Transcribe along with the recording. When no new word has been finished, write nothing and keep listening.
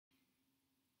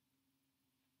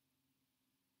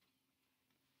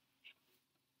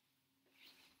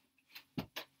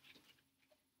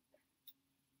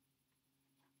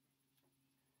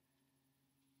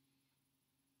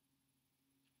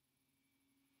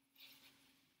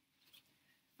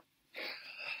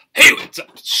What's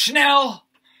up, it's Schnell,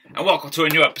 and welcome to a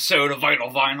new episode of Vital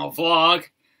Vinyl Vlog.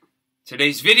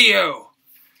 Today's video,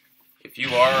 if you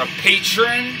are a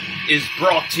patron, is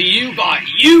brought to you by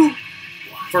you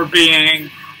for being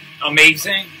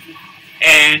amazing,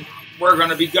 and we're going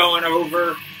to be going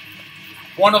over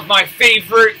one of my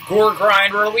favorite gore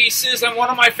grind releases and one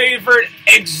of my favorite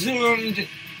Exhumed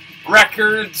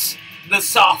records, the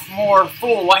sophomore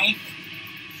full-length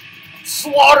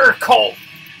Slaughtercult.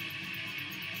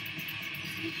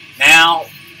 Now,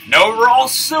 no raw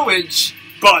sewage,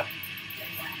 but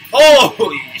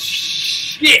holy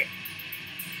shit!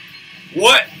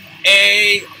 What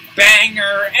a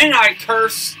banger! And I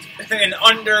cursed in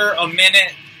under a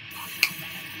minute.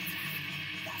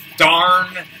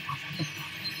 Darn.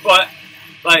 But,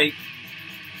 like,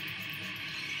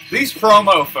 these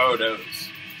promo photos,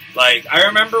 like, I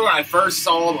remember when I first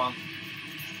saw them,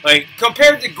 like,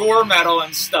 compared to gore metal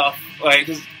and stuff, like,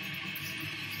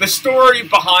 the story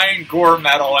behind gore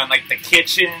metal and, like, the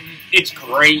kitchen, it's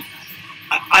great.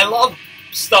 I love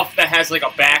stuff that has, like,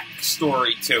 a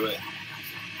backstory to it.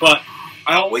 But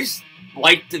I always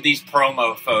liked these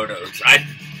promo photos.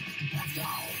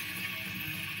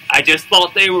 I just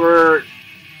thought they were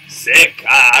sick.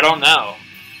 I don't know.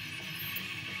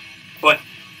 But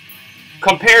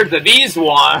compared to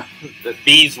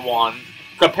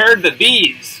compared to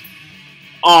these,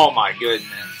 oh my goodness.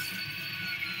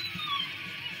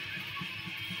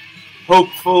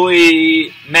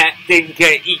 Hopefully, Matt didn't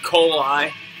get E.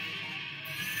 coli.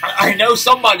 I know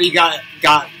somebody got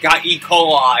E.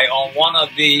 coli on one of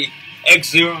the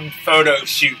Exhumed photo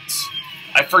shoots.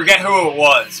 I forget who it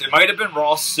was. It might have been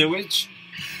raw sewage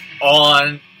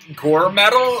on gore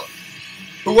metal.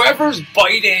 Whoever's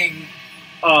biting,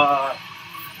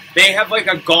 they have like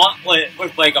a gauntlet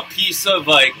with like a piece of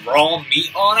like raw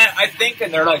meat on it, I think,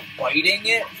 and they're like biting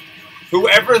it.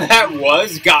 Whoever that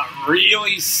was got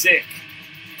really sick,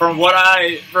 from what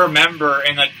I remember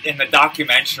in the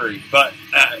documentary. But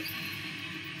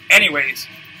anyways,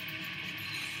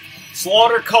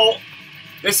 Slaughtercult.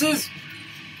 This is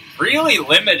really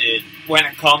limited when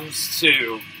it comes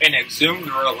to an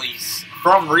Exhumed release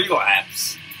from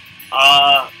Relapse.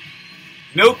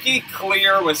 Milky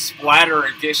Clear with Splatter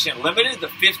Edition, limited to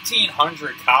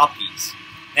 1,500 copies.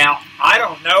 Now, I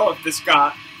don't know if this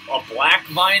got a black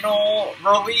vinyl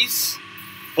release,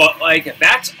 but, like, if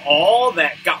that's all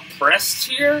that got pressed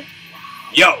here,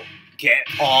 yo, get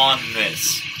on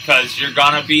this, because you're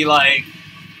gonna be like,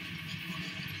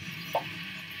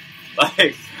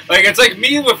 it's like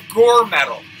me with gore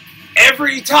metal.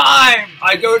 Every time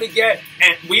I go to get,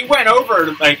 and we went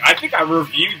over, like, I think I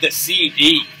reviewed the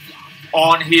CD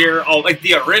on here, like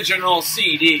the original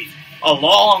CD, a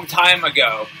long time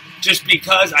ago, just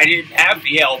because I didn't have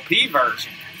the LP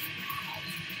version.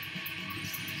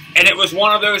 And it was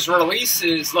one of those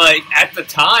releases, like, at the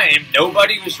time,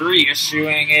 nobody was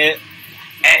reissuing it,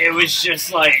 and it was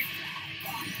just like,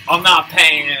 I'm not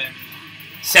paying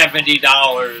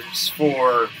 $70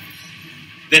 for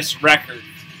this record.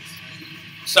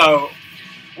 So,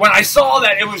 when I saw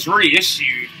that it was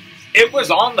reissued, it was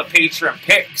on the Patron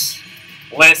Picks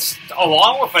list,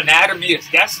 along with Anatomy of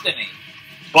Destiny.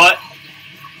 But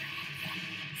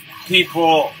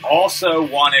people also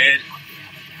wanted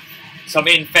some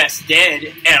Infest Dead,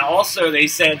 and also they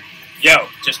said, yo,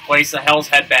 just place a Hell's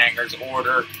Headbangers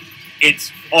order.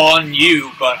 It's on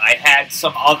you, but I had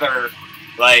some other,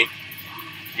 like,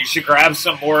 you should grab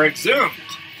some more Exhumed.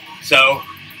 So,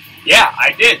 yeah,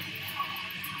 I did.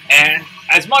 And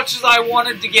as much as I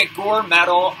wanted to get gore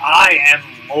metal, I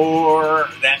am more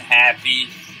than happy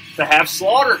to have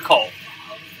Slaughtercult.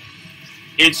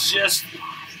 It's just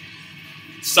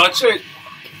such a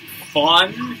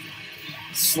fun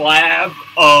slab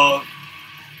of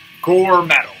gore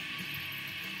metal.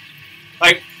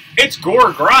 Like, it's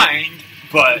gore grind,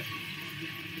 but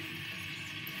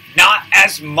not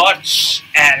as much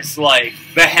as, like,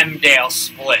 the Hemdale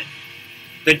Split,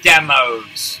 the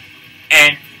demos,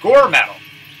 and gore metal.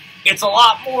 It's a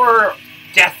lot more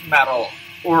death metal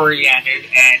oriented,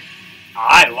 and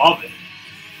I love it.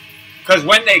 Because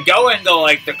when they go into,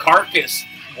 like, the carcass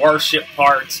worship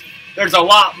parts, there's a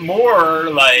lot more,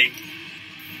 like,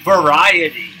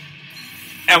 variety.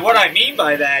 And what I mean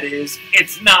by that is,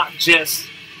 it's not just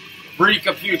Reek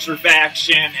of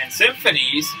Putrefaction and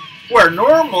Symphonies, where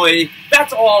normally,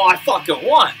 that's all I fucking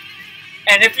want.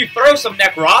 And if you throw some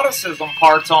necroticism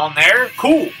parts on there,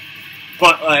 cool.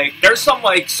 But, like, there's some,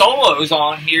 like, solos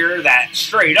on here that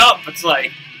straight up, it's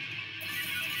like,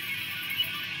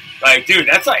 dude,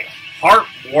 that's, like, heart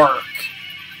work.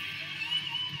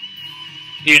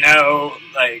 You know,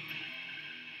 like,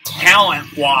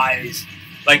 talent-wise,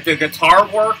 Like, the guitar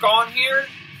work on here,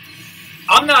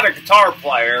 I'm not a guitar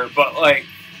player, but, like,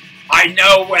 I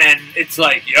know when it's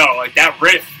like, yo, like, that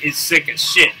riff is sick as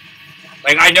shit.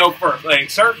 Like, I know for, like,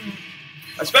 certain,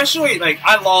 especially, like,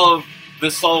 I love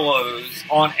the solos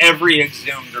on every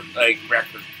Exhumed, like,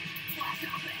 record.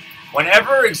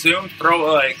 Whenever Exhumed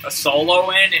throw, like, a solo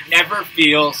in, it never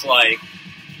feels like,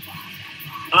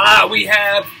 we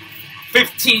have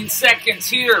 15 seconds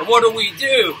here, what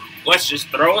do? Let's just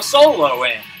throw a solo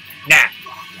in. Nah.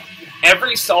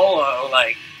 Every solo,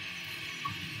 like...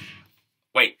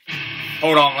 Wait.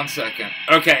 Hold on 1 second.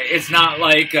 Okay, it's not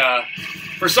like,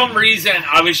 for some reason,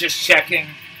 I was just checking.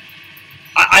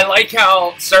 I like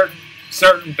how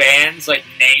certain bands, like,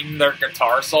 name their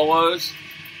guitar solos.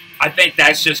 I think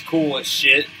that's just cool as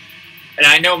shit. And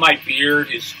I know my beard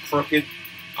is crooked.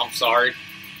 I'm sorry.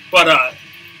 But,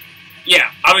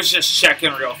 yeah, I was just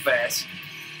checking real fast.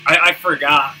 I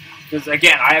forgot. Because,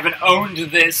 again, I haven't owned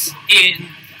this in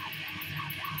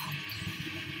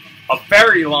a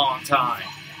very long time.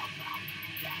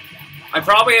 I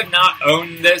probably have not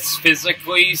owned this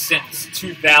physically since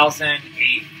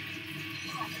 2008.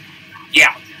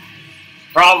 Yeah.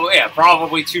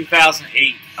 Probably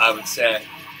 2008, I would say.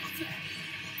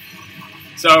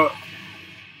 So,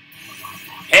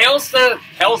 hails to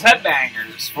Hell's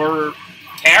Headbangers for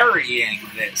carrying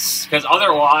this, because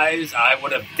otherwise I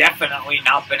would have definitely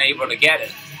not been able to get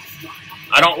it.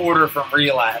 I don't order from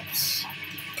Relapse,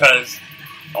 because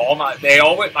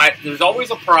there's always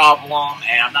a problem,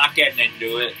 and I'm not getting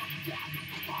into it.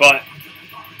 But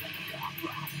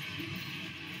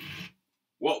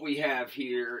what we have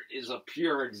here is a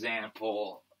pure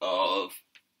example of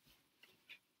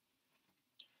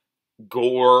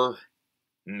gore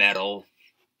metal.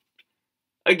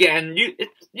 Again,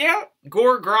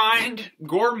 gore grind,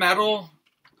 gore metal,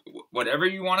 whatever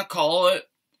you want to call it,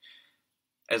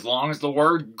 as long as the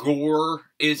word gore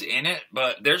is in it.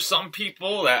 But there's some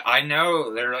people that I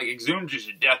know, they're like, Exhumed just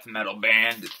a death metal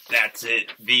band, that's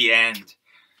it, the end.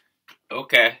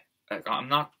 Okay, like, I'm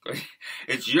not,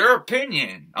 it's your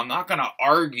opinion. I'm not going to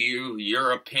argue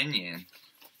your opinion,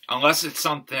 unless it's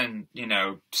something, you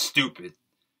know, stupid.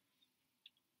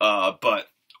 But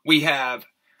we have,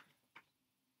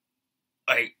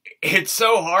 like, it's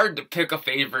so hard to pick a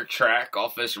favorite track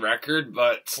off this record,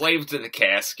 but Slave to the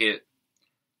Casket,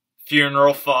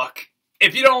 Funeral Fuck.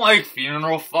 If you don't like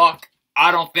Funeral Fuck,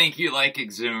 I don't think you like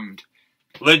Exhumed.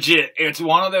 Legit, it's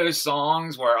one of those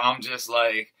songs where I'm just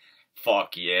like,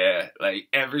 fuck yeah. Like,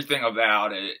 everything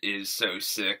about it is so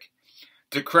sick.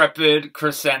 Decrepit,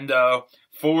 Crescendo,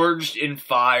 Forged in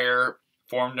Fire,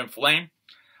 Formed in Flame.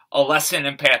 A Lesson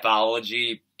in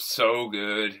Pathology, so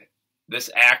good. This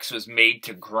axe was made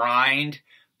to grind.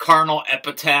 Carnal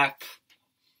Epitaph.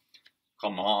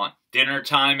 Come on. Dinner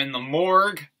Time in the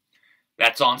Morgue.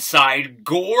 That's on side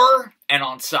Gore. And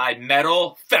on side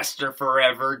Metal. Fester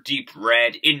Forever. Deep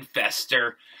Red.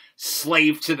 Infester.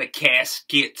 Slave to the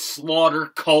Casket.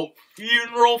 Slaughtercult.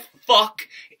 Funeral Fuck.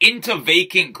 Into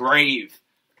Vacant Grave.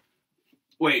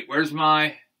 Wait, where's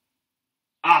my...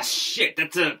 Ah, shit.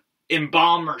 That's a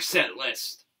Embalmer set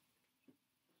list.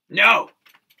 No.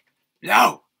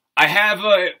 No, I have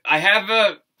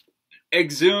a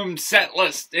Exhumed set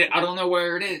list. I don't know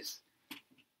where it is.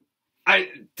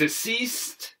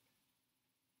 Deceased,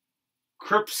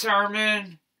 Crypt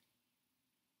Sermon.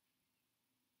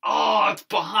 Oh, it's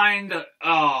behind the.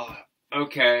 Oh,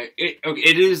 okay.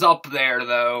 It is up there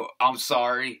though. I'm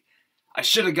sorry. I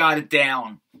should have got it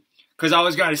down because I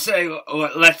was going to say,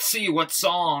 let's see what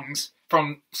songs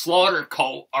from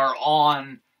Slaughtercult are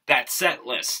on that set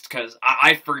list, because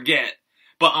I forget.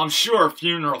 But I'm sure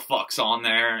Funeral Fuck's on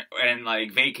there, and,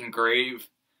 like, Vacant Grave.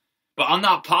 But I'm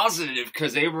not positive,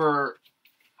 because they were...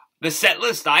 The set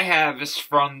list I have is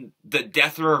from the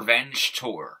Death Revenge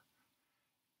tour.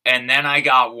 And then I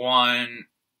got one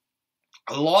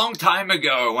a long time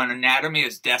ago when Anatomy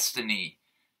is Destiny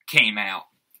came out.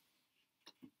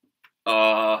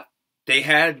 They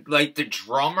had, like, the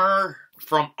drummer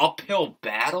from Uphill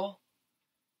Battle.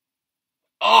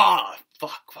 Oh,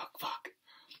 fuck.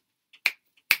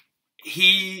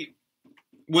 He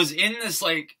was in this,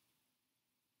 like...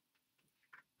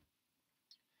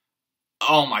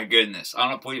 Oh my goodness. I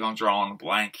don't believe I'm drawing a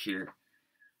blank here.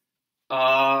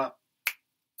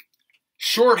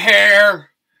 Short hair.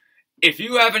 If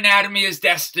you have Anatomy is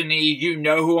Destiny, you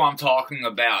know who I'm talking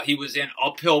about. He was in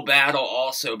Uphill Battle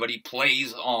also, but he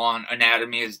plays on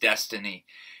Anatomy is Destiny.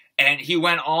 And he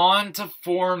went on to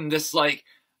form this, like,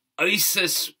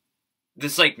 ISIS,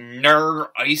 this, like, nerd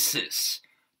ISIS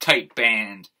type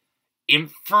band.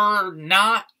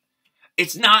 Infernaut?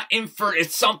 It's not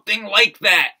it's something like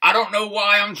that. I don't know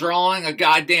why I'm drawing a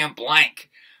goddamn blank.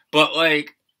 But,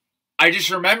 like, I just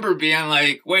remember being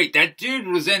like, wait, that dude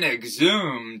was in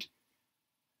Exhumed.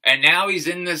 And now he's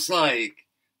in this, like,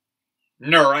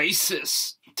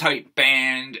 REISSUE type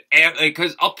band. And, like,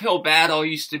 because Uphill Battle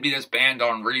used to be this band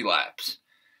on Relapse.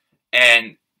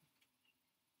 And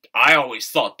I always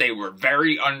thought they were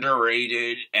very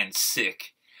underrated and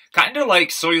sick. Kind of like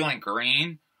Soylent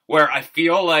Green, where I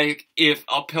feel like if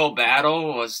Uphill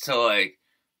Battle was to, like,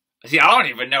 see, I don't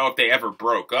even know if they ever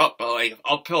broke up, but, like, if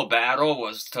Uphill Battle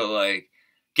was to, like,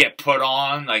 get put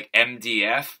on, like,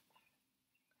 MDF,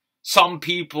 some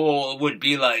people would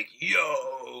be like,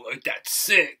 yo, like, that's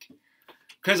sick.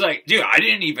 Because, like, dude, I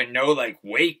didn't even know, like,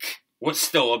 Wake was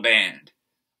still a band.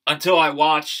 Until I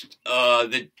watched,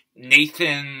 the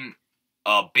Nathan,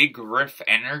 Big Riff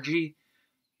Energy.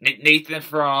 Nathan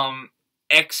from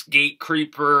Gate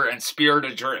Creeper and Spirit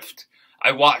Adrift.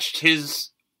 I watched his,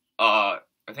 I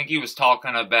think he was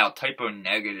talking about Typo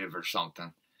Negative or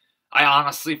something. I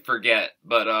honestly forget,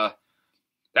 but,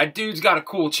 that dude's got a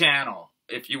cool channel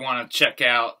if you want to check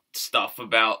out stuff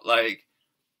about, like,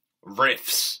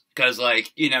 riffs. Because,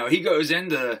 like, you know, he goes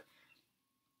into,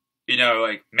 you know,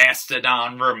 like,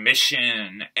 Mastodon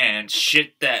Remission and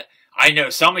shit that I know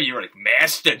some of you are like,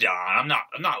 Mastodon?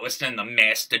 I'm not listening to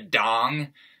Mastodon.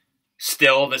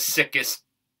 Still the sickest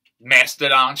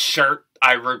Mastodon shirt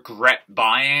I regret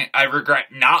buying. I regret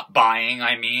not buying,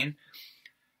 I mean.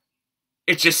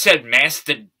 It just said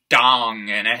Mastodon,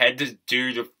 and it had this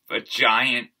dude with a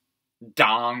giant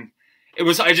dong.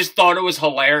 I just thought it was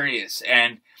hilarious,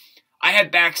 and I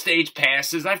had backstage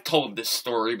passes. I've told this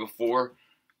story before.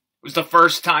 It was the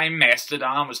first time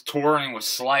Mastodon was touring with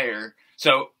Slayer,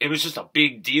 so it was just a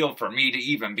big deal for me to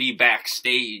even be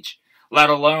backstage. Let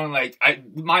alone, like,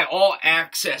 my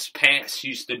all-access pass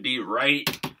used to be right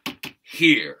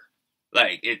here.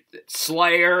 Like,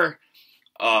 Slayer,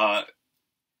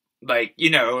 like, you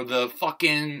know, the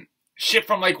fucking shit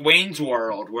from, like, Wayne's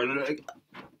World, where, like,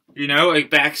 you know,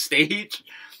 like, backstage.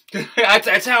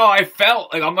 that's how I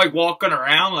felt. Like, I'm, like, walking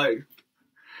around, like,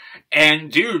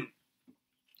 and, dude,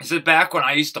 this is back when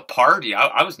I used to party.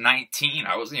 I was 19.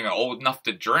 I wasn't even old enough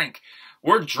to drink.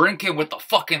 We're drinking with the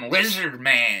fucking Lizard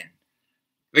Man.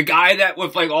 The guy that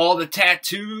with, like, all the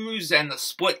tattoos and the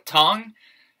split tongue.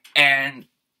 And,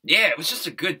 yeah, it was just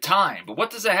a good time. But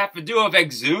what does it have to do with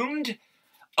Exhumed?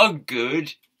 A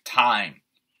good time.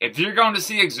 If you're going to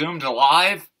see Exhumed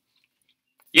live,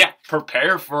 yeah,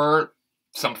 prepare for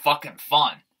some fucking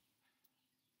fun.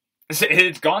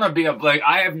 It's gonna be like,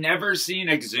 I have never seen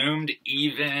Exhumed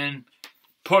even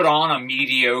put on a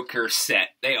mediocre set.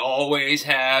 They always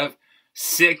have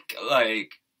sick,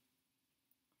 like,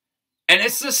 and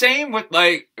it's the same with,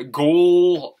 like,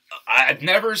 GORE. I've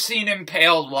never seen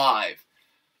Impaled live,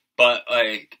 but,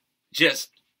 like, just,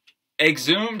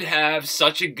 Exhumed have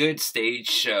such a good stage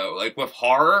show. Like, with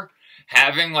horror,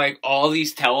 having, like, all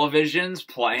these televisions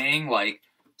playing, like,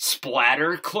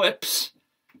 splatter clips,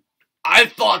 I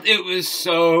thought it was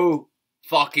so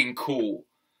fucking cool.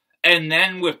 And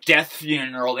then with Death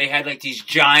Funeral, they had, like, these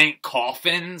giant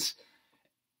coffins.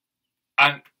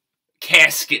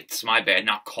 Caskets, my bad,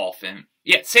 not coffin.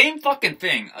 Yeah, same fucking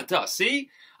thing.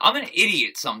 See? I'm an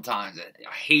idiot sometimes.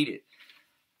 I hate it.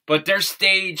 But their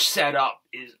stage setup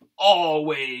is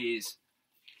always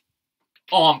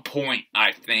on point,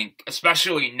 I think.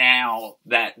 Especially now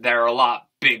that they're a lot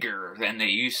bigger than they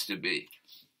used to be.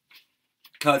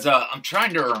 Because I'm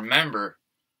trying to remember.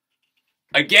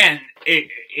 Again,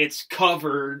 it's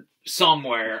covered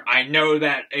somewhere. I know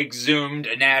that Exhumed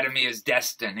Anatomy is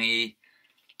Destiny,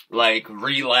 like,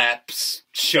 Relapse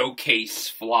showcase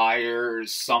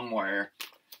flyers somewhere.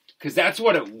 Because that's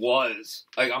what it was.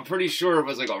 Like, I'm pretty sure it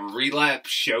was like a Relapse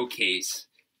showcase.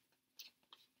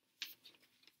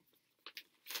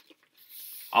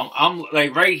 I'm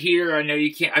like, right here, I know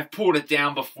you can't, I've pulled it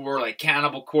down before, like,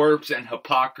 Cannibal Corpse and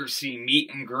Hypocrisy meet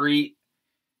and greet.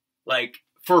 Like,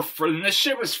 and this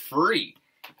shit was free.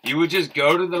 You would just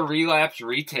go to the Relapse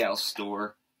retail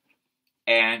store,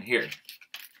 and here.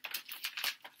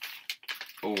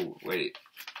 Oh, wait.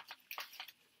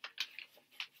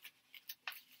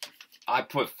 I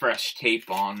put fresh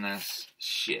tape on this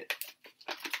shit.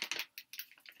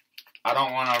 I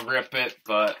don't want to rip it,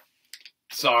 but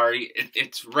sorry.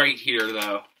 It's right here,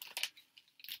 though.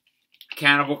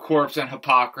 Cannibal Corpse and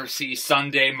Hypocrisy,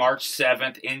 Sunday, March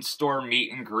 7th, in-store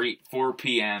meet and greet, 4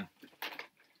 p.m.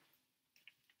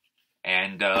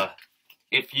 And,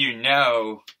 if you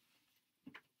know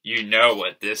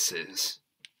what this is.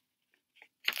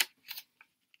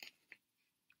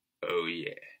 Oh,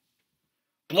 yeah.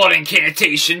 Blood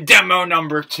Incantation, demo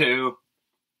number 2.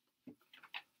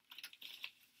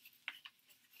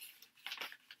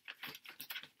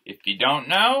 If you don't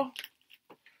know,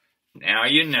 now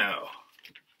you know.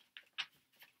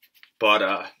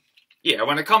 But, yeah,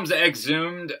 when it comes to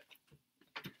Exhumed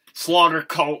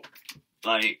Slaughtercult,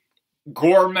 like,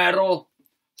 gore metal,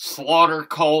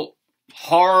 Slaughtercult,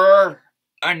 horror,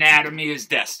 anatomy is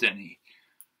destiny.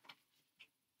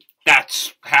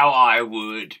 That's how I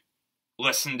would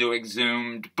listen to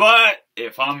Exhumed. But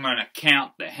if I'm gonna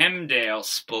count the Hemdale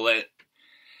split,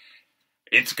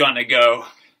 it's gonna go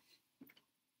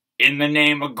In the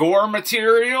Name of Gore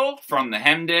material from the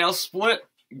Hemdale split,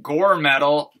 gore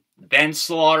metal, then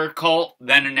Slaughtercult,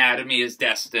 then Anatomy is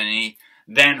Destiny,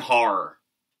 then horror.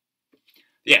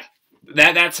 Yeah,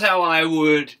 that's how I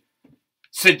would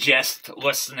suggest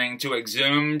listening to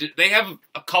Exhumed. They have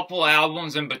a couple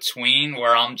albums in between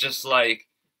where I'm just like,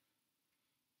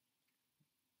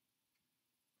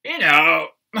 you know,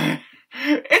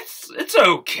 it's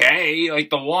okay. Like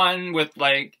the one with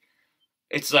like,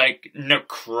 it's like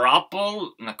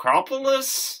Necropolis?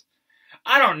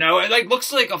 I don't know. It like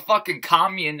looks like a fucking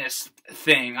communist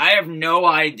thing. I have no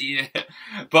idea.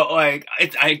 But like,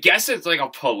 I guess it's like a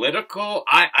political.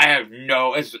 I have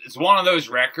no. It's one of those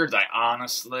records. I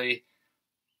honestly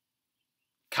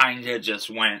kind of just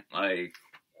went like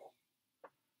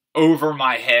over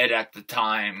my head at the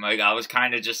time. Like I was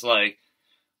kind of just like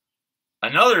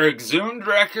another Exhumed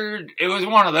record. It was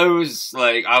one of those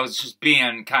like I was just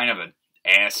being kind of an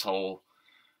asshole.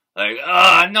 Like,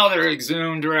 another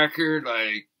Exhumed record,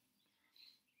 like,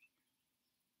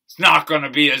 it's not gonna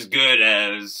be as good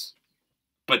as,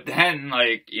 but then,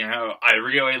 like, you know, I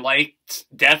really liked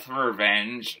Death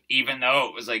Revenge, even though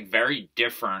it was, like, very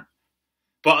different.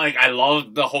 But, like, I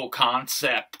loved the whole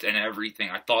concept and everything.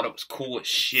 I thought it was cool as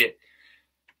shit.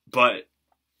 But,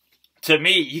 to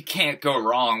me, you can't go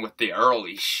wrong with the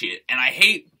early shit. And I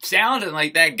hate sounding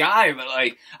like that guy, but,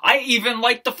 like, I even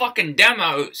like the fucking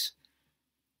demos.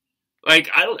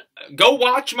 Like, go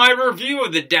watch my review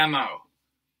of the demo.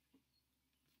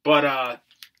 But,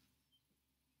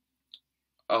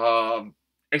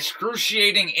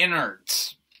 Excruciating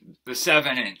Innards, the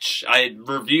 7-inch. I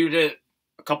reviewed it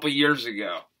a couple years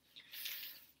ago.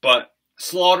 But,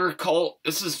 Slaughtercult,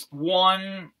 this is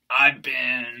one I've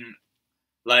been,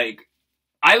 like,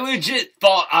 I legit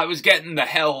thought I was getting the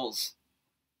Hells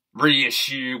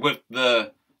reissue with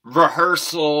the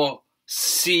Rehearsal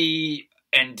C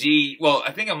and D, well,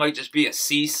 I think it might just be a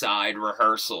C-side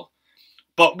Rehearsal,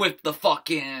 but with the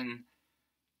fucking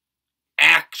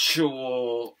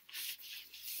actual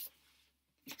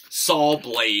saw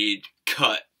blade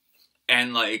cut,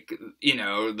 and like, you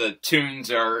know, the tunes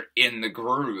are in the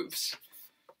grooves.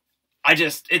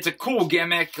 It's a cool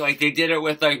gimmick, like they did it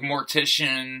with like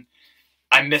Mortician,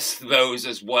 I missed those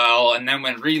as well, and then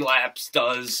when Relapse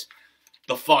does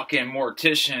the fucking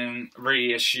Mortician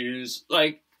reissues,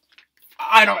 like,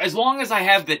 as long as I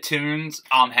have the tunes,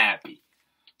 I'm happy.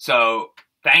 So,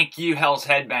 thank you, Hell's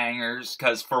Headbangers,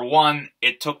 because for one,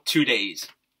 it took 2 days.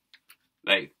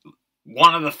 Like,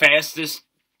 one of the fastest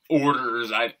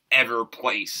orders I've ever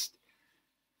placed.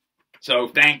 So,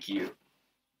 thank you.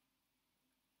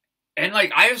 And,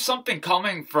 like, I have something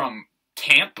coming from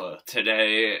Tampa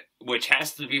today, which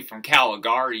has to be from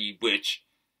Caligari, which,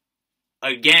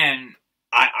 again,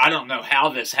 I don't know how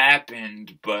this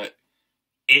happened, but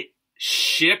it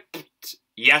shipped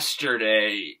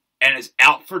yesterday and is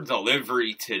out for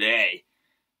delivery today.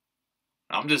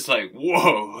 I'm just like,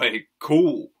 whoa, like,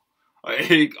 cool.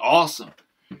 Like, awesome.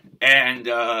 And,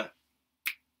 the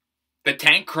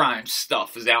Tank Crime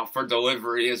stuff is out for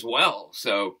delivery as well.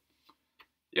 So,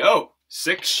 yo,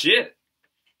 sick shit.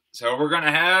 So we're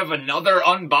gonna have another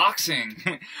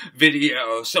unboxing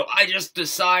video. So I just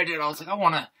decided, I was like, I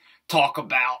want to talk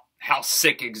about how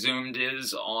sick Exhumed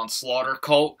is on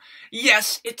Slaughtercult.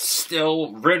 Yes, it's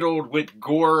still riddled with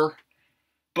gore,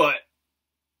 but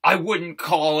I wouldn't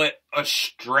call it a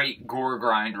straight gore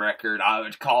grind record. I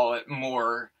would call it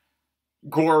more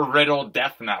gore-riddled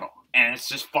death metal. And it's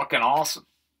just fucking awesome.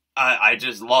 I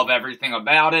just love everything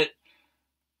about it.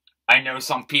 I know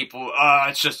some people,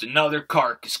 it's just another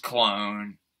Carcass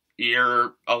clone.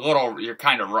 You're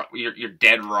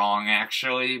dead wrong,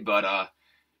 actually. But,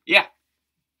 yeah.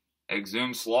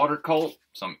 Exhumed Slaughtercult,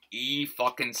 some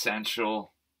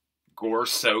fucking-essential,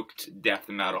 gore-soaked death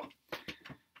metal.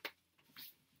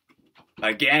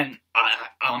 Again,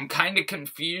 I'm kind of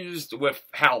confused with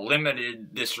how limited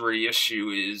this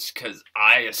reissue is, because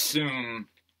I assume,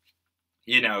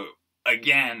 you know,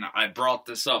 again, I brought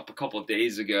this up a couple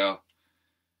days ago.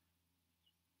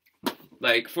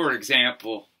 Like, for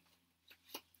example,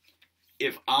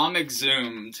 if I'm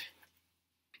Exhumed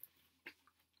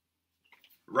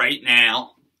right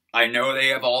now, I know they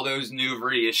have all those new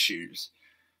reissues,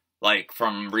 like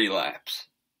from relapse.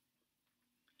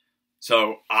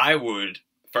 So I would,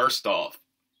 first off,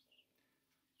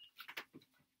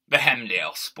 the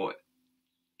Hemdale split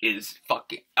is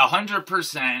fucking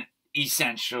 100%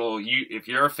 essential. If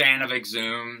you're a fan of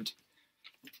Exhumed,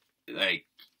 like,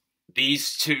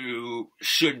 these two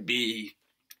should be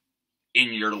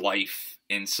in your life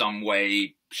in some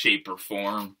way, shape, or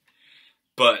form.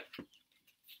 But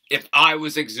if I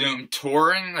was Exhumed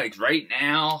touring, like right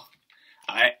now,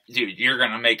 dude, you're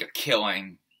gonna make a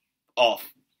killing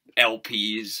off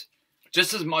LPs.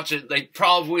 Just as much as, like,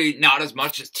 probably not as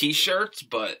much as t-shirts,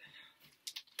 but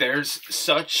there's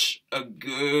such a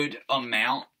good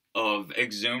amount of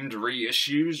Exhumed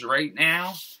reissues right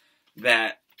now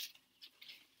that,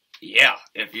 yeah,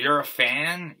 if you're a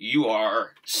fan, you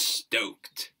are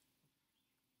stoked.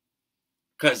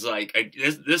 Because, like,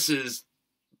 this is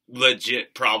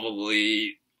legit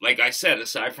probably, like I said,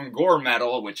 aside from Gore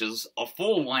Metal, which is a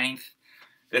full length,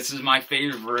 this is my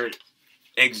favorite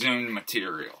Exhumed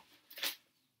material.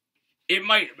 It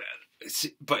might,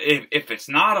 but if it's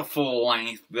not a full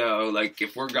length, though, like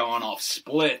if we're going off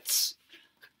splits,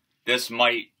 this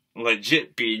might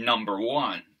legit be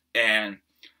 #1. And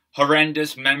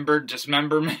Horrendous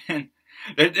Dismemberment,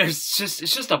 it's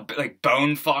just a, like,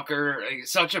 bone fucker, like,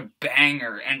 such a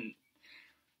banger. And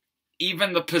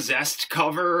even the Possessed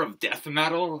cover of death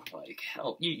metal, like,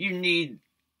 hell, you need.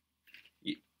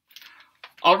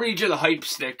 I'll read you the hype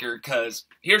sticker, because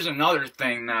here's another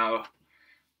thing, though.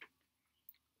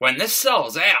 When this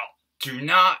sells out, do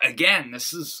not, again,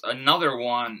 this is another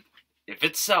one, if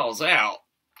it sells out,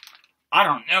 I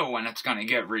don't know when it's going to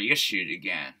get reissued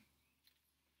again.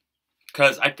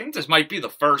 Because I think this might be the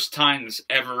first time this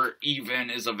ever even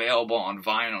is available on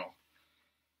vinyl.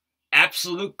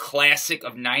 Absolute classic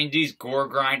of 90s gore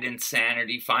grind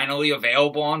insanity, finally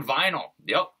available on vinyl.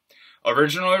 Yep.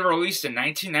 Originally released in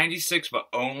 1996, but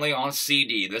only on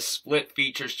CD. This split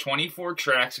features 24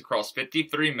 tracks across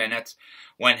 53 minutes,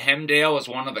 when Hemdale was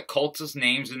one of the cultist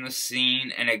names in the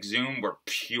scene, and Exhumed were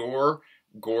pure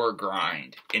gore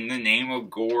grind. In the name of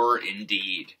gore,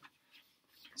 indeed.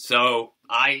 So,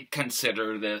 I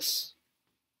consider this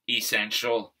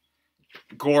essential.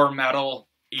 Gore metal,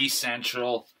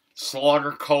 essential.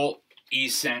 Slaughtercult,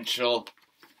 essential.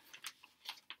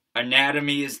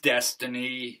 Anatomy is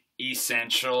Destiny,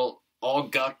 essential. All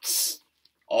Guts,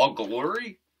 All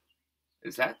Glory?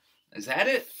 Is that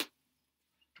it?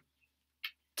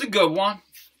 It's a good one.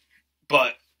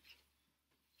 But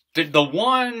the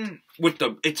one with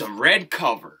it's a red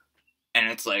cover,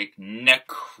 and it's like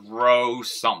Necro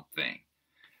something.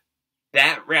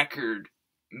 That record,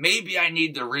 maybe I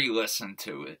need to re-listen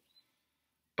to it.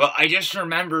 But I just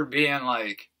remember being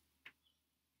like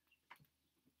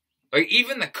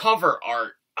even the cover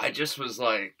art, I just was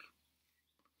like,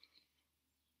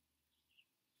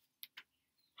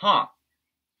 huh,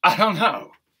 I don't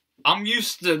know. I'm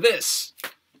used to this.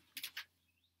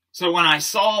 So when I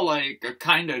saw, like, a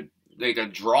kind of, like, a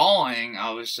drawing,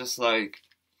 I was just like,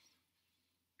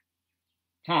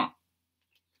 huh.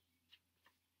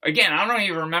 Again, I don't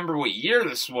even remember what year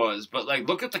this was, but, like,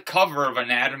 look at the cover of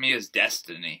Anatomy is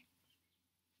Destiny.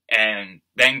 And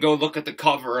then go look at the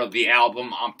cover of the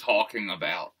album I'm talking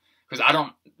about. Because I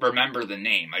don't remember the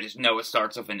name. I just know it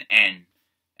starts with an N.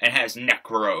 And has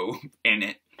Necro in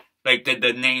it. Like, the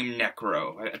name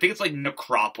Necro. I think it's like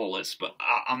Necropolis, but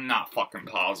I'm not fucking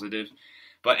positive.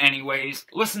 But anyways,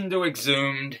 listen to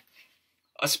Exhumed.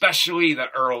 Especially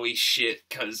the early shit,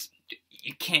 because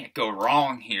you can't go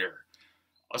wrong here.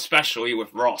 Especially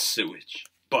with Raw Sewage.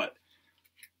 But,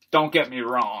 don't get me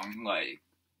wrong, like,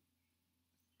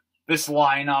 this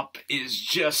lineup is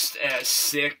just as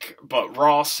sick, but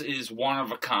Ross is one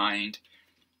of a kind.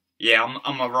 Yeah,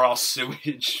 I'm a Raw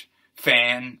Sewage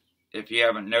fan, if you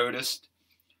haven't noticed.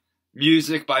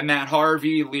 Music by Matt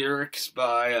Harvey, lyrics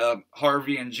by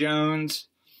Harvey and Jones.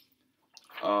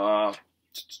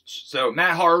 So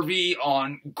Matt Harvey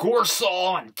on GORE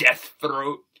and Death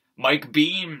Throat. Mike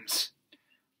Beams,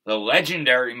 the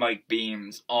legendary Mike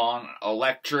Beams, on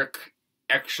Electric.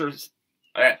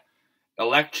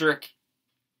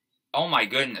 Oh my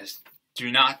goodness.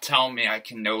 Do not tell me I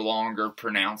can no longer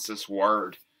pronounce this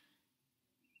word.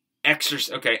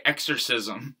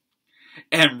 Exorcism.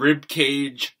 And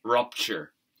Ribcage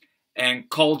Rupture. And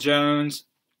Cole Jones,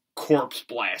 Corpse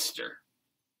Blaster.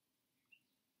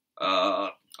 This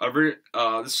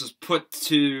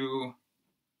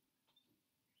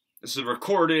was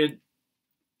recorded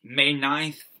May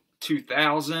 9th,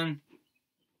 2000.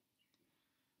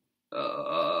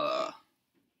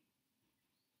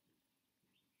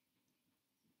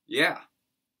 Yeah.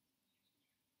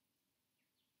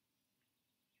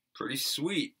 Pretty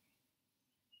sweet.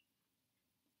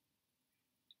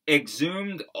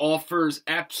 Exhumed offers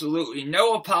absolutely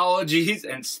no apologies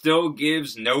and still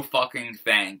gives no fucking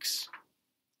thanks.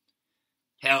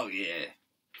 Hell yeah.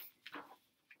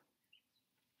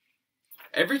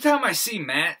 Every time I see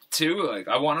Matt, too, like,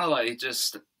 I want to, like,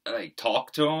 just, like,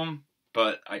 talk to him,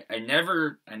 but I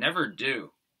never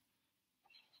do.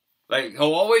 Like,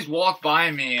 he'll always walk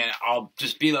by me, and I'll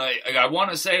just be like I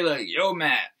want to say, like, yo,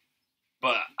 Matt,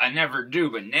 but I never do,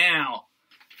 but now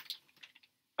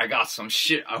I got some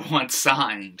shit I want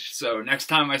signed, so next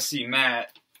time I see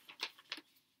Matt,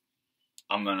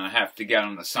 I'm gonna have to get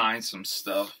him to sign some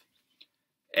stuff,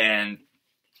 and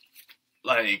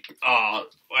like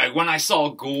when I saw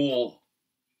GORE,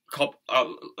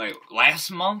 like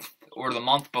last month or the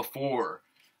month before,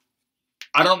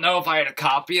 I don't know if I had a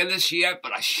copy of this yet,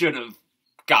 but I should have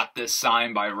got this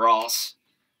signed by Ross.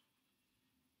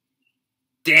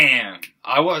 Damn,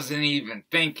 I wasn't even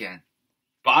thinking,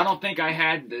 but I don't think I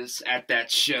had this at that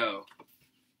show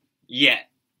yet,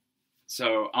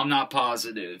 so I'm not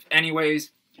positive.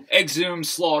 Anyways, Exhumed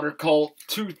Slaughtercult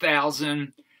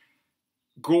 2000.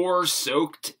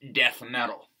 Gore-soaked death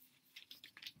metal.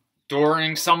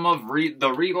 During some of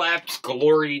the relapse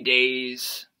glory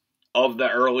days of the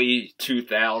early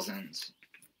 2000s.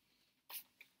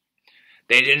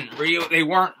 They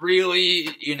weren't really,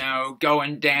 you know,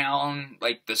 going down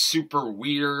like the super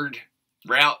weird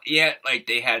route yet. Like,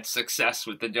 they had success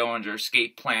with the Dillinger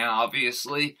Escape Plan,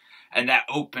 obviously, and that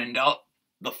opened up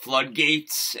the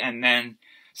floodgates, and then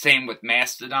same with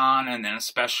Mastodon, and then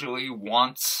especially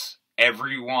once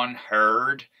everyone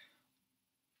heard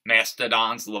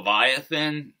Mastodon's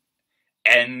Leviathan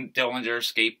and Dillinger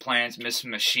Escape Plan's Miss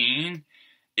Machine,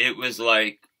 it was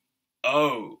like,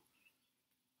 oh,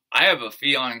 I have a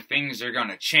feeling things are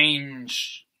gonna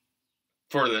change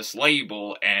for this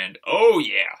label, and oh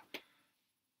yeah,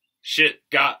 shit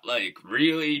got like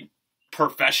really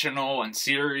professional and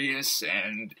serious,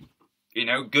 and you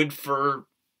know, good for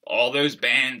all those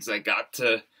bands that got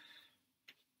to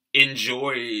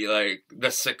enjoy like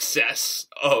the success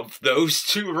of those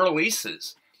two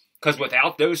releases. Because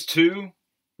without those two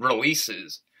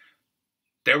releases,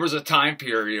 there was a time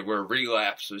period where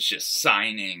Relapse was just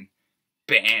signing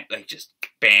bands,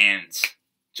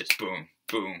 just boom,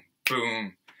 boom,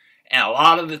 boom. And a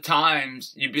lot of the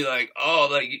times you'd be like, oh,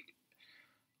 like,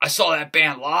 I saw that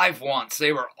band live once,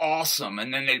 they were awesome,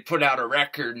 and then they'd put out a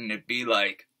record and it'd be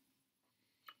like,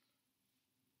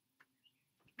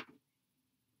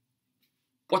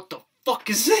 what the fuck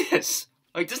is this?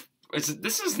 Like,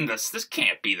 this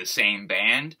can't be the same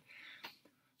band.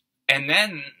 And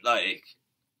then, like,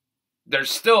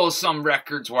 there's still some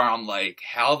records where I'm like,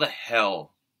 how the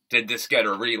hell did this get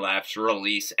a Relapse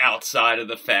release outside of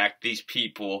the fact these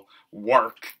people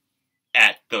work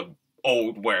at the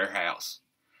old warehouse?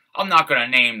 I'm not going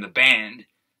to name the band,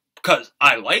 because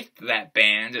I liked that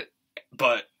band,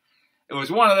 but it was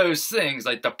one of those things,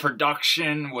 like, the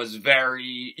production was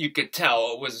very, you could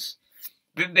tell it was,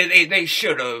 they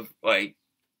should have, like,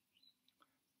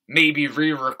 maybe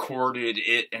re-recorded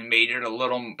it and made it a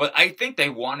little, but I think they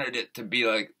wanted it to be,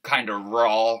 like, kind of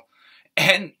raw,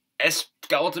 and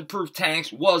Skeleton Proof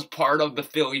Tanks was part of the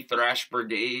Philly Thrash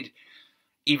Brigade,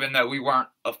 even though we weren't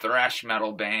a thrash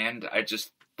metal band. I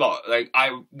just thought, like,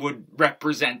 I would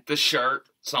represent the shirt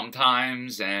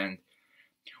sometimes, and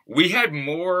we had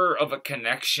more of a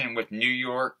connection with New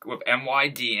York, with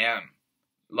NYDM.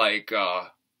 Like,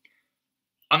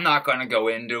 I'm not going to go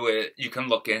into it. You can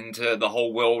look into the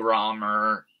whole Will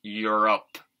Romer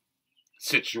Europe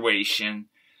situation.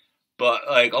 But,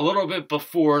 like, a little bit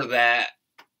before that,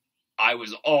 I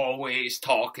was always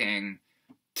talking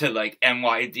to, like,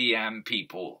 NYDM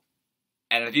people.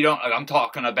 And if you don't, like, I'm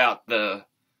talking about the,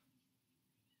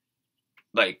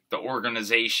 like, the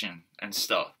organization and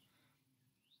stuff.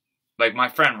 Like, my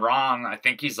friend Ron, I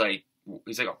think he's like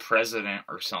a president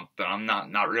or something. I'm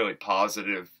not really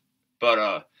positive.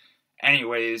 But,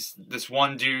 anyways, this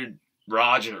one dude,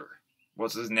 Roger,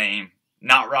 what's his name?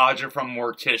 Not Roger from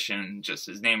Mortician, just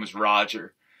his name was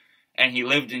Roger. And he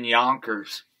lived in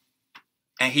Yonkers.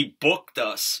 And he booked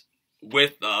us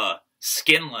with,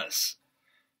 Skinless.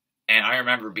 And I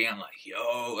remember being like,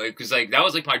 yo, like, cause, like, that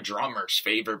was, like, my drummer's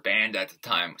favorite band at the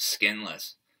time, was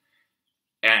Skinless.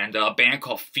 And a band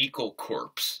called Fecal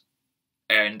Corpse.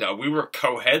 And we were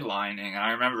co-headlining, and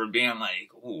I remember being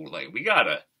like, ooh, like, we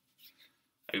gotta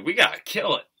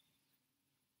kill it.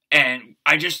 And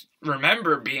I just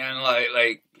remember being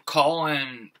like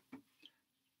calling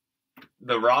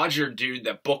the Roger dude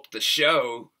that booked the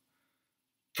show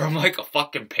from, like, a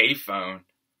fucking payphone.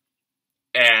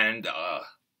 And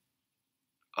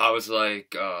I was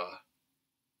like,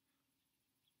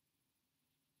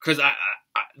 cause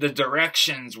the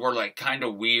directions were, like, kind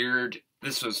of weird.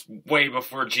 This was way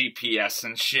before GPS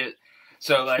and shit.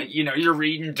 So, like, you know, you're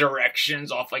reading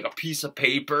directions off, like, a piece of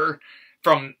paper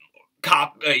from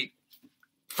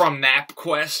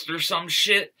MapQuest or some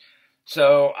shit.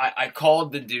 So, I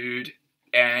called the dude,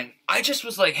 and I just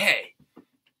was like, hey,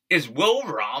 is Will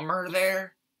Romer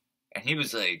there? And he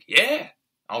was like, yeah.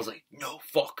 I was like, no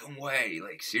fucking way.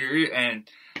 Like, serious? And,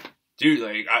 dude,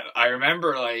 like, I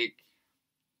remember, like,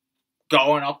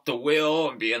 going up to Will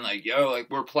and being like, yo, like,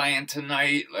 we're playing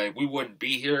tonight. Like, we wouldn't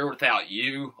be here without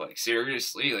you. Like,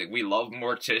 seriously. Like, we love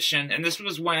Mortician. And this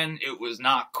was when it was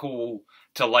not cool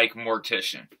to like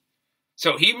Mortician.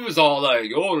 So he was all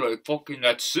like, oh, like, fucking,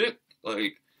 that's sick.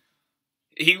 Like,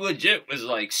 he legit was,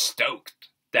 like, stoked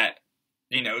that,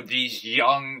 you know, these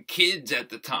young kids at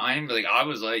the time, like, I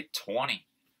was, like, 20.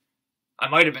 I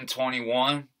might have been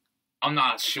 21. I'm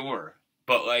not sure.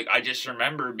 But, like, I just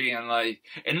remember being, like,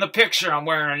 in the picture, I'm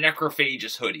wearing a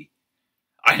Necrophagus hoodie.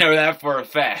 I know that for a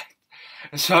fact.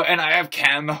 So, and I have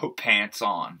camo pants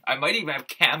on. I might even have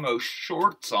camo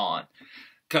shorts on.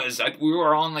 Because we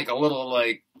were on, like, a little,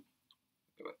 like...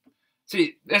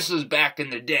 See, this was back in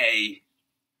the day.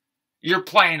 You're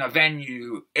playing a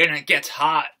venue, and it gets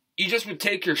hot. You just would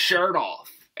take your shirt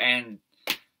off. And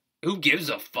who gives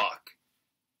a fuck?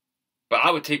 But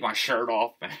I would take my shirt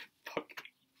off and fucking...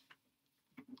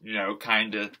 You know,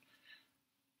 kind of...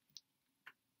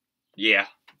 Yeah.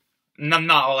 And I'm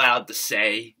not allowed to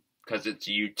say, because it's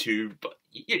YouTube, but,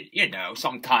 you know,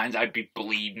 sometimes I'd be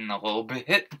bleeding a little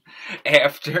bit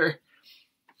after.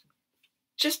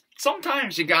 Just,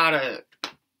 sometimes you gotta,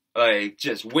 like,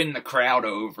 just win the crowd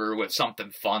over with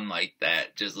something fun like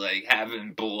that. Just, like,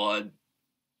 having blood.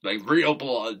 Like, real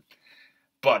blood.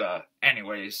 But,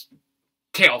 anyways,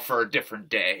 tale for a different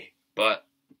day. But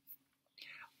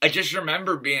I just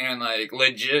remember being, like,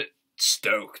 legit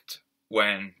stoked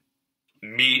when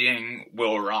meeting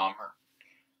Will Romer.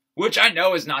 Which I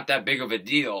know is not that big of a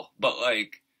deal, but,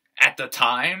 like, at the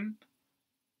time,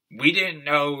 we didn't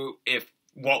know if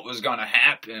what was going to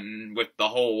happen with the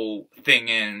whole thing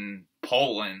in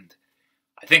Poland.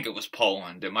 I think it was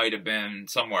Poland. It might have been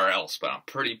somewhere else, but I'm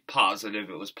pretty positive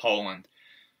it was Poland.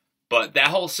 But that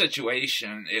whole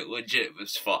situation, it legit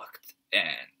was fucked.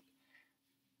 And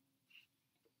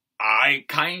I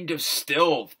kind of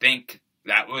still think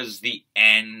that was the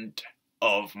end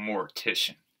of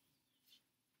Mortician.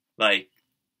 Like,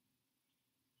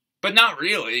 but not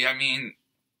really. I mean,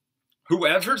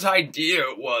 whoever's idea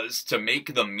it was to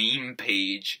make the meme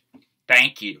page,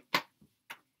 thank you.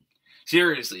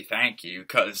 Seriously, thank you.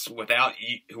 Because without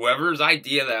whoever's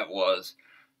idea that was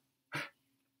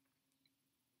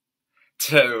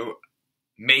to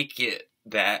make it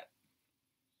that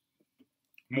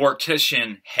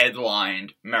Mortician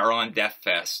headlined Maryland Death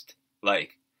Fest,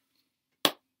 like,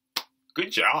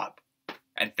 good job.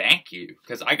 And thank you.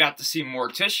 Because I got to see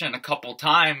Mortician a couple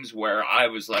times where I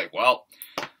was like, well,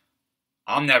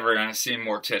 I'm never going to see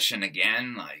Mortician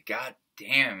again. Like, god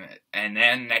damn it. And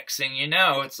then next thing you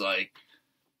know, it's like,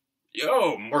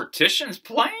 yo, Mortician's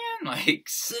playing? Like,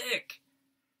 sick.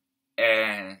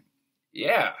 And,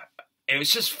 yeah, it was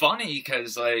just funny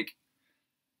because, like,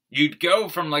 you'd go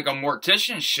from, like, a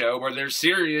Mortician show where there's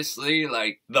seriously,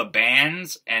 like, the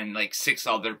bands and, like, 6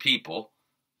 other people.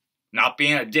 Not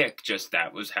being a dick, just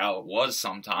that was how it was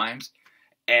sometimes.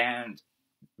 And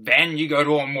then you go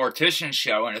to a Mortician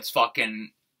show and it's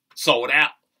fucking sold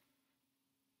out.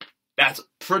 That's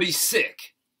pretty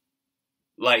sick.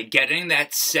 Like, getting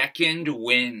that second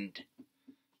wind,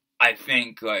 I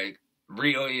think, like,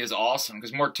 really is awesome.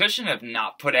 Because Mortician have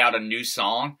not put out a new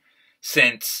song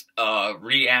since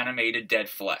Reanimated Dead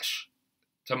Flesh,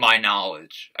 to my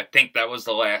knowledge. I think that was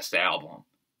the last album.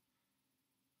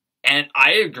 And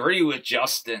I agree with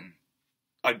Justin.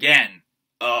 Again,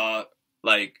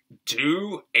 like,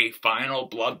 do a Final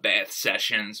Bloodbath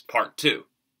Sessions Part 2.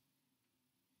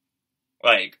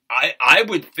 Like, I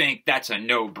would think that's a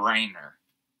no-brainer.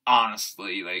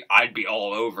 Honestly, like, I'd be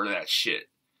all over that shit.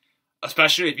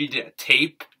 Especially if you did a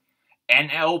tape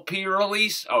and LP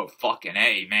release. Oh, fucking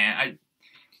A, man.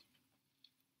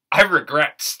 I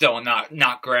regret still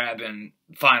not grabbing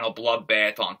Final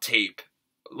Bloodbath on tape.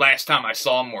 Last time I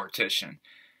saw Mortician,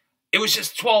 it was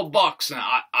just $12 and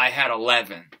I had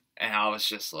 11, and I was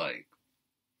just like,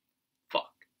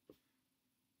 fuck.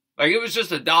 Like, it was just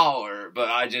 $1, but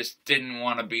I just didn't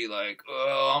want to be like,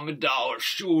 oh, I'm $1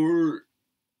 short.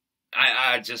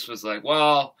 I just was like,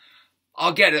 well,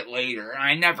 I'll get it later, and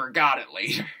I never got it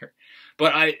later.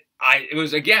 But it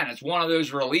was, again, it's one of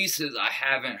those releases I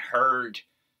haven't heard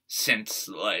since,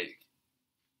 like,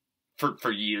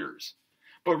 for years.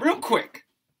 But real quick,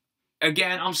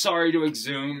 again, I'm sorry to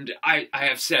Exhumed. I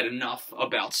have said enough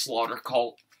about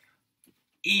Slaughtercult.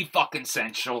 Fucking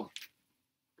essential.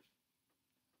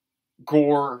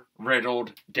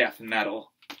 Gore-riddled death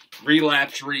metal.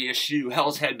 Relapse, reissue.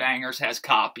 Hell's Headbangers has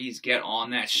copies. Get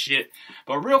on that shit.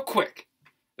 But real quick,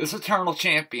 this Eternal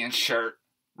Champion shirt,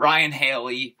 Ryan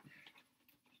Haley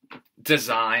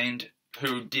designed,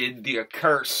 who did the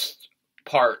accursed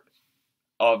part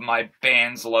of my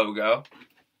band's logo.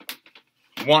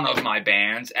 One of my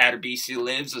bands, Adabisi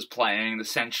Lives, is playing the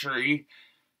Century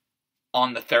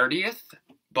on the 30th.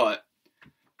 But,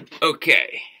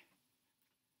 okay.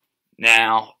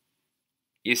 Now,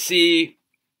 you see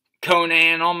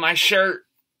Conan on my shirt,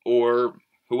 or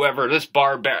whoever, this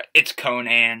barbarian, it's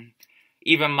Conan.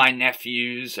 Even my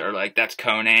nephews are like, that's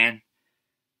Conan.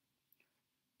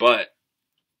 But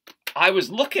I was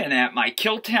looking at my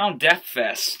Killtown Death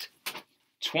Fest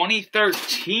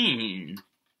 2013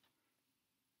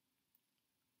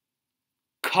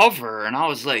 cover, and I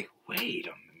was like, wait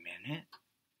a minute.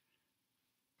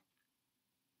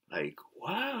 Like,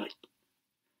 what?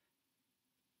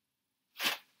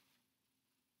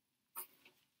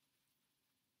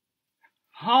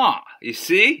 Huh, you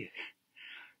see?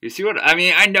 You see what, I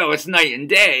mean, I know it's night and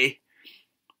day,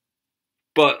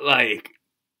 but like,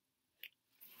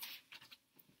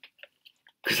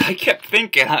 because I kept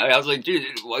thinking, I was like, dude,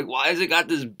 like, why has it got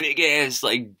this big ass,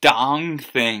 like, dong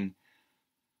thing?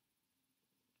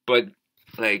 But,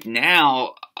 like,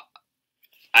 now,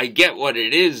 I get what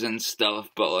it is and stuff,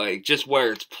 but, like, just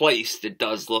where it's placed, it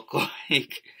does look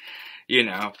like, you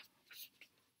know.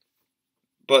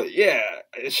 But, yeah,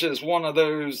 it's just one of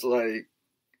those, like,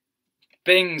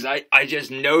 things I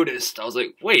just noticed. I was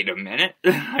like, wait a minute,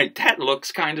 like, that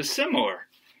looks kind of similar.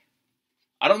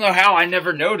 I don't know how I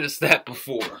never noticed that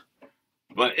before.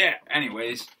 But, yeah,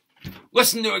 anyways,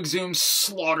 listen to Exhumed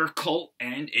Slaughtercult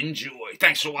and enjoy.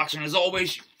 Thanks for watching, as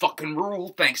always, you fucking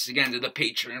rule. Thanks again to the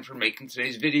Patreon for making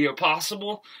today's video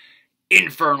possible.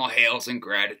 Infernal hails and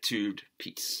gratitude.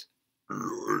 Peace.